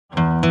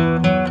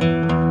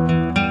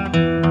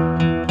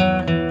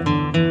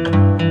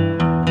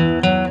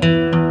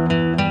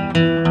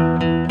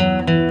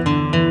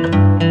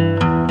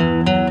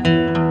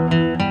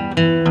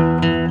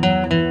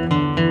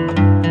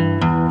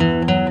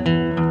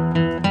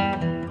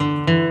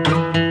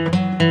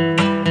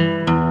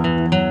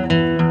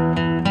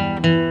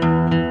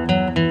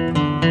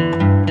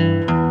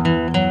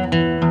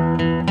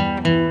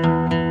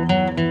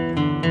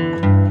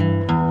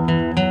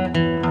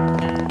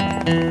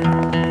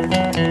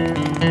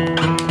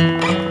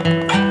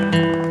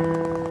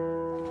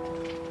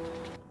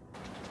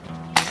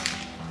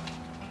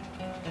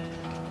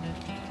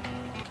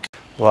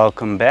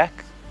Welcome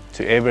back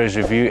to Airbrush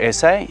Review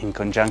SA in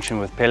conjunction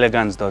with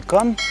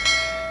Pelaguns.com.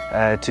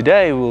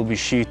 Today we'll be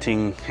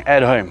shooting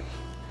at home.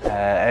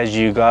 As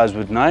you guys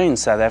would know, in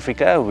South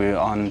Africa we're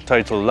on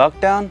total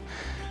lockdown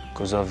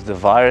because of the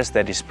virus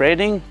that is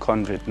spreading,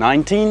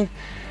 COVID-19,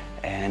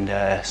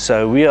 and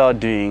so we are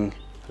doing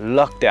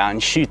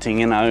lockdown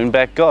shooting in our own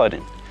back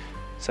garden.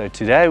 So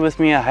today with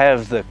me I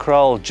have the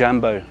Kral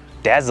Jumbo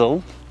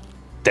Dazzle.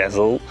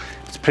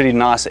 It's a pretty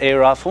nice air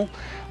rifle.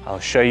 I'll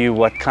show you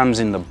what comes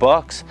in the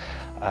box.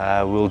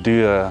 We'll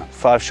do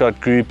 5-shot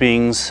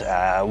groupings.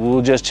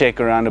 We'll just check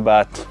around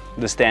about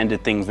the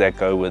standard things that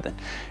go with it.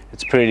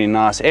 It's a pretty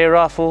nice air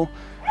rifle.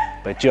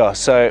 But yeah,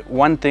 so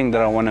one thing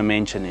that I want to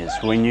mention is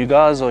when you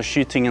guys are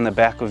shooting in the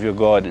back of your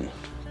garden,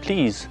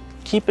 please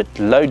keep it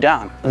low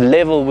down,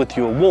 level with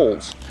your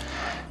walls.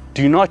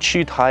 Do not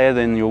shoot higher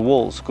than your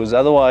walls, because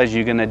otherwise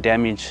you're going to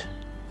damage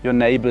your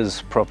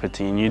neighbor's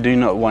property, and you do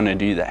not want to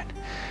do that.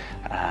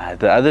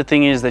 The other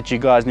thing is that you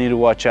guys need to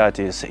watch out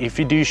is if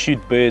you do shoot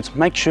birds,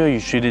 make sure you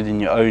shoot it in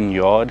your own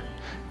yard.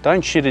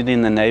 Don't shoot it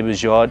in the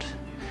neighbor's yard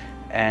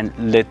and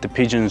let the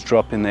pigeons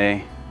drop in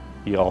their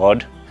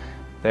yard.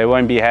 They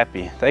won't be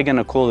happy. They're going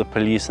to call the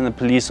police, and the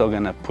police are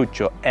going to put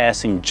your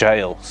ass in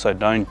jail. So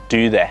don't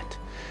do that.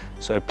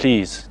 So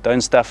please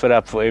don't stuff it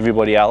up for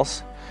everybody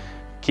else.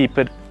 Keep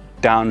it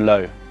down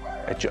low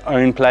at your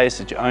own place,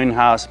 at your own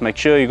house. Make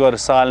sure you got a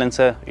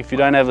silencer. If you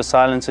don't have a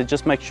silencer,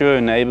 just make sure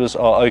your neighbors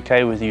are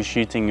okay with you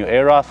shooting your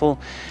air rifle.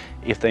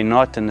 If they're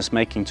not and it's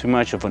making too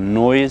much of a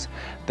noise,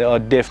 they are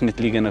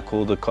definitely going to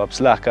call the cops.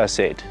 Like I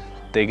said,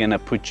 they're going to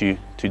put you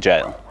to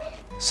jail.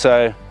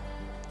 So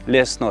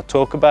let's not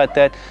talk about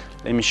that.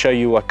 Let me show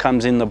you what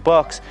comes in the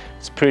box.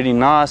 It's pretty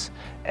nice,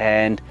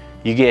 and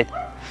you get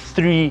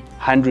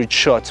 300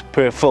 shots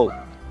per fill.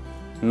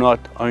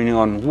 Not only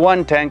on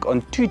one tank,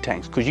 on 2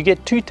 tanks, because you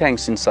get 2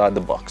 tanks inside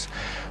the box,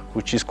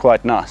 which is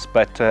quite nice.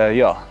 But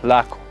yeah,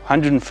 like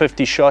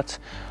 150 shots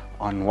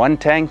on 1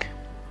 tank,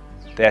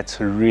 that's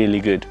really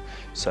good.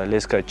 So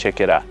let's go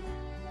check it out.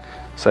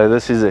 So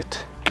this is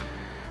it.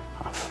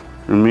 I've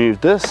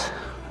removed this,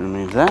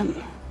 remove that,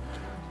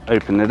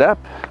 open it up.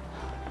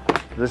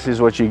 This is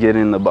what you get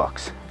in the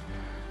box.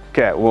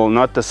 Okay, well,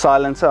 not the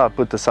silencer. I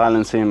put the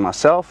silencer in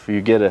myself.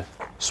 You get a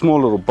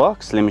small little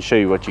box. Let me show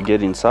you what you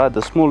get inside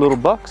the small little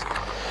box.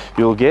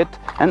 You'll get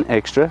an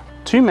extra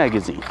 2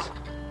 magazines,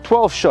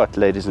 12 shot,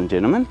 ladies and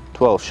gentlemen,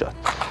 12 shot.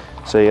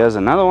 So here's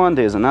another one,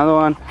 there's another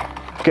one.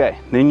 Okay,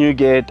 then you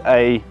get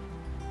a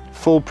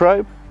full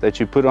probe that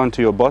you put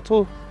onto your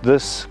bottle.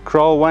 This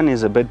Kral one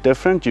is a bit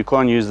different. You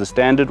can't use the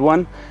standard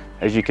one.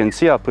 As you can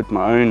see, I put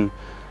my own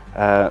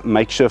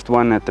makeshift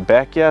one at the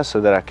back here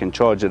so that I can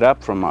charge it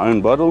up from my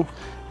own bottle.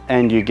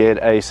 And you get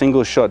a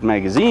single shot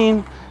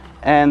magazine,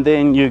 and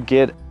then you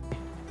get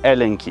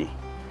Allen key,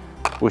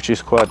 which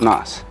is quite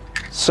nice.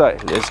 So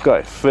let's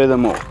go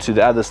furthermore to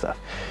the other stuff.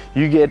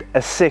 You get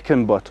a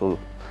second bottle,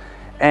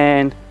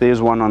 and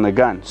there's one on the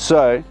gun.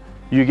 So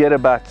you get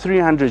about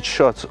 300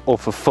 shots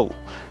off a fill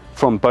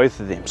from both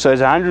of them. So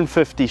it's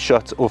 150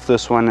 shots off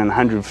this one and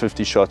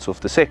 150 shots off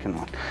the second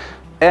one.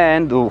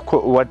 And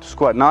what's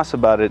quite nice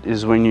about it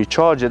is when you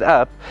charge it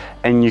up,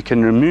 and you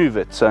can remove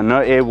it so no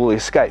air will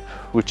escape,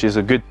 which is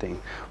a good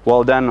thing.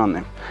 Well done on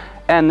them.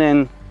 And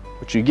then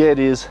what you get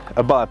is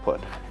a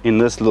bipod in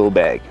this little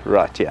bag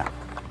right here.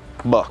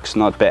 Box,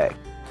 not bag.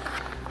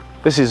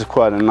 This is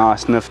quite a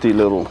nice nifty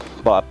little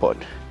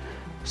bipod.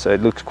 So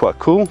it looks quite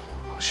cool.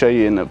 I'll show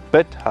you in a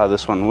bit how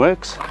this one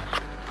works.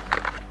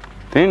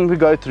 Then we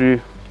go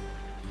through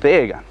the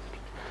air gun.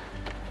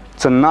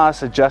 It's a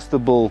nice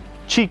adjustable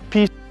cheek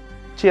piece.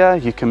 Here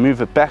you can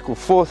move it back or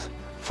forth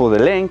for the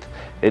length.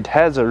 It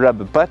has a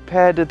rubber butt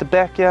pad at the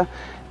back here,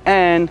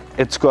 and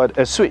it's got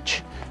a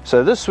switch.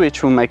 So this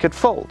switch will make it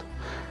fold.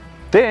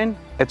 Then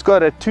it's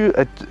got it's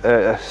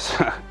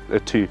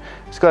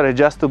got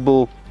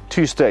adjustable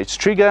 2-stage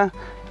trigger,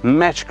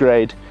 match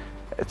grade.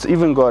 It's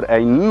even got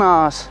a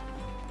nice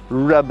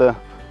rubber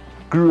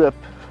grip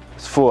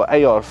for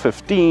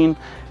AR-15.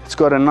 It's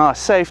got a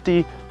nice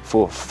safety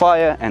for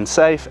fire and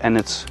safe, and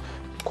it's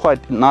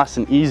quite nice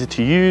and easy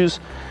to use.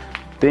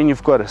 Then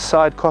you've got a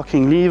side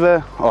cocking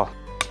lever. Oh,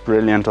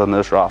 brilliant on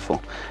this rifle.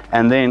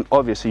 And then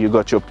obviously you've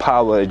got your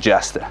power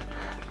adjuster.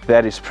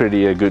 That is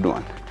pretty a good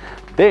one.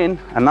 Then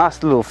a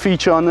nice little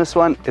feature on this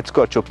one, it's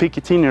got your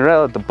Picatinny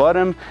rail at the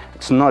bottom.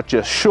 It's not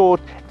just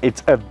short,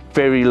 it's a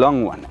very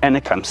long one, and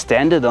it comes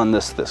standard on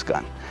this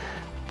gun.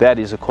 That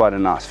is quite a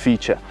nice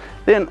feature.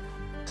 Then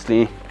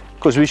obviously,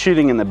 because we're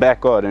shooting in the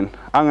back garden,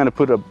 I'm going to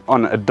put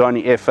on a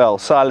Donny FL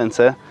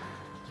silencer.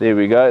 There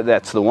we go,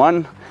 that's the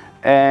one.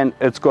 And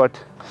it's got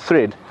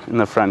thread in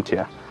the front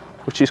here,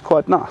 which is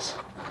quite nice.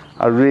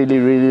 I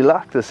really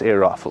like this air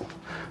rifle.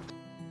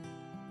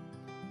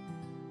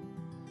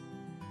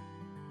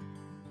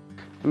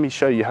 Let me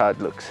show you how it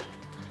looks.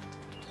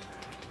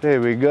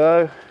 There we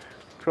go,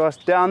 across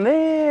down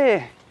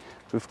there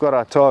we've got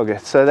our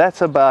target. So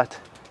that's about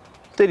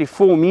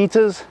 34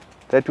 meters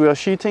that we are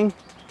shooting.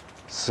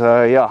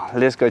 So yeah,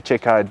 let's go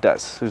check how it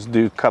does. Let's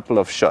do a couple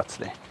of shots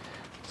there.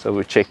 So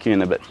we'll check you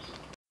in a bit.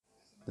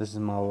 This is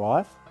my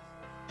wife.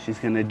 She's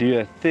going to do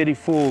a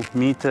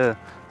 34-meter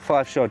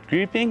 5-shot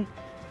grouping,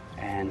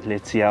 and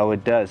let's see how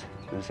it does.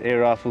 This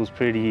air rifle is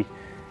pretty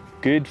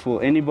good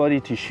for anybody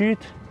to shoot,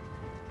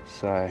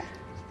 so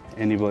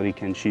anybody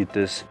can shoot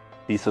this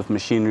piece of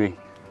machinery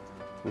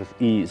with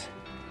ease.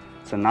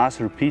 It's a nice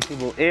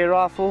repeatable air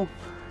rifle,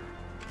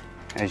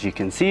 as you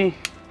can see.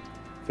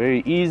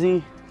 Very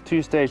easy,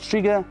 2-stage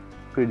trigger,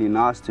 pretty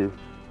nice to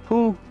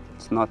pull.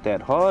 It's not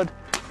that hard,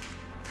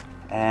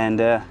 and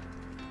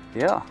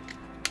yeah,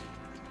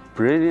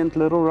 brilliant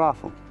little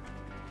rifle.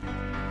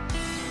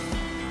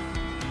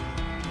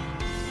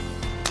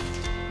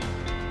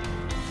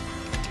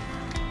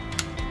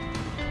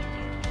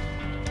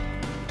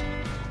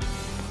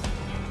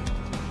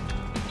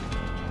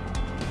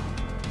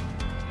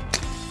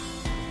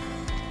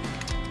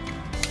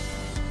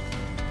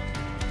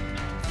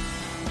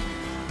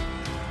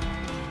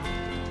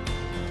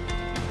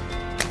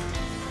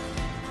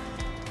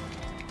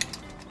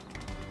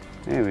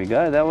 There we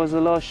go, that was the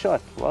last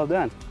shot. Well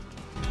done.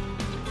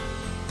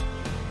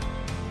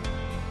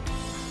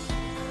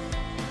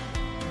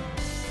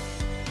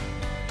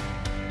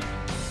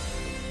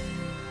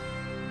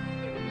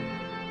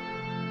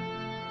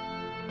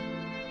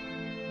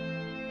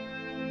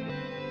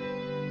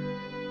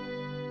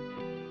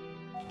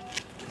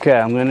 Okay,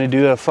 I'm going to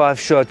do a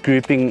 5-shot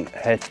grouping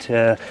at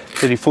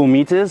 34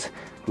 meters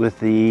with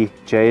the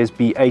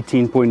JSB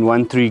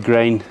 18.13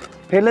 grain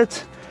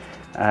pellets.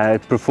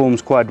 It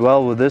performs quite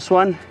well with this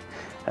one.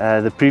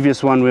 The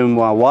previous one when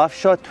my wife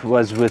shot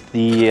was with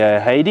the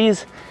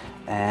Hades,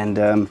 and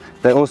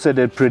they also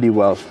did pretty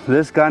well.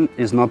 This gun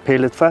is not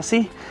pellet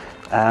fussy.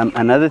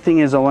 Another thing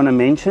is I want to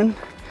mention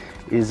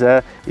is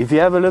if you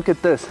have a look at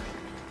this,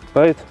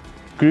 both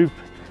group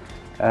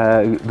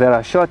that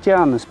I shot here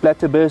on the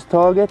splatterburst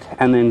target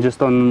and then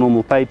just on the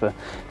normal paper,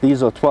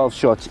 these are 12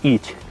 shots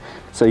each,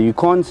 so you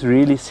can't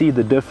really see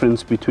the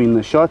difference between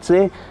the shots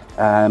there.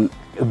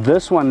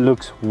 This one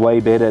looks way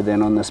better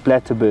than on the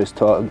splatterburst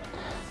target,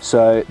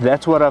 so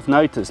that's what I've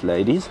noticed,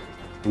 ladies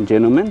and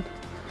gentlemen.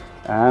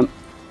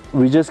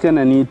 We're just going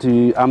to need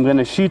to, I'm going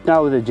to shoot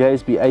now with a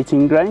JSB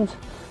 18 grains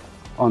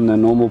on the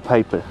normal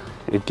paper.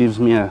 It gives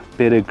me a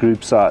better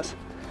group size,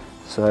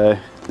 so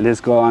let's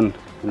go on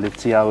and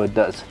let's see how it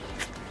does.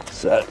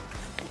 So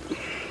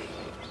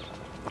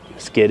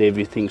let's get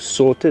everything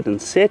sorted and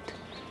set.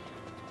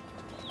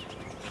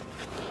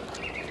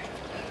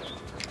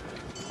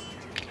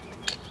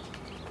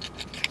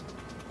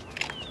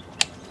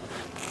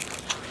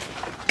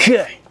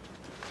 Okay,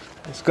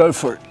 let's go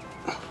for it.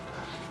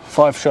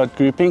 5-shot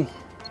grouping,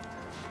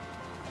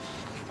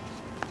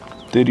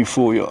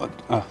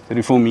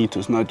 34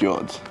 meters, not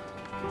yards.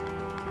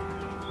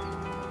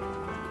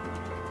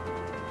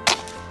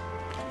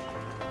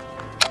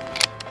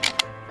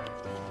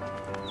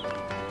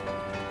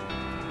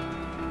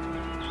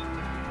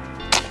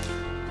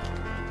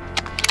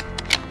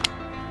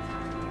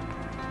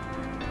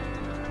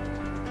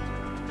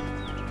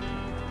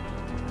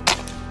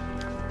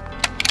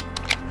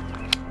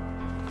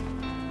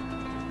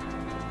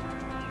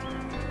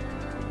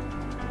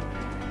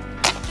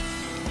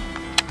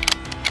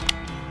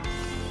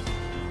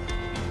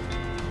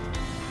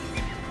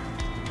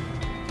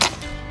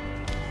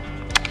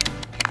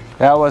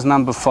 That was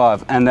number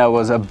 5, and that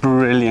was a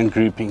brilliant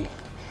grouping.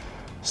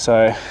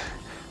 So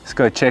let's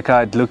go check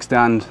how it looks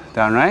down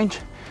range.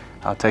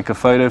 I'll take a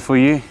photo for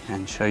you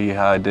and show you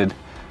how I did,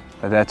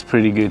 but that's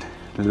pretty good.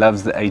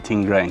 Loves the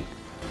 18 grain.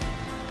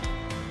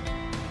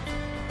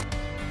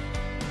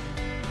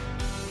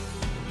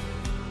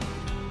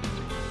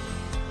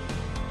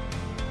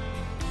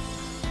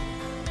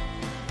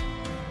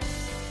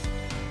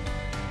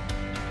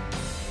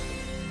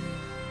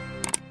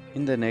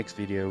 In the next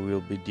video,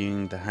 we'll be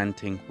doing the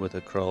hunting with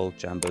a Kral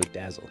Jumbo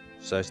Dazzle.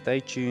 So stay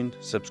tuned,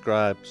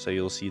 subscribe, so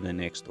you'll see the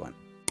next one.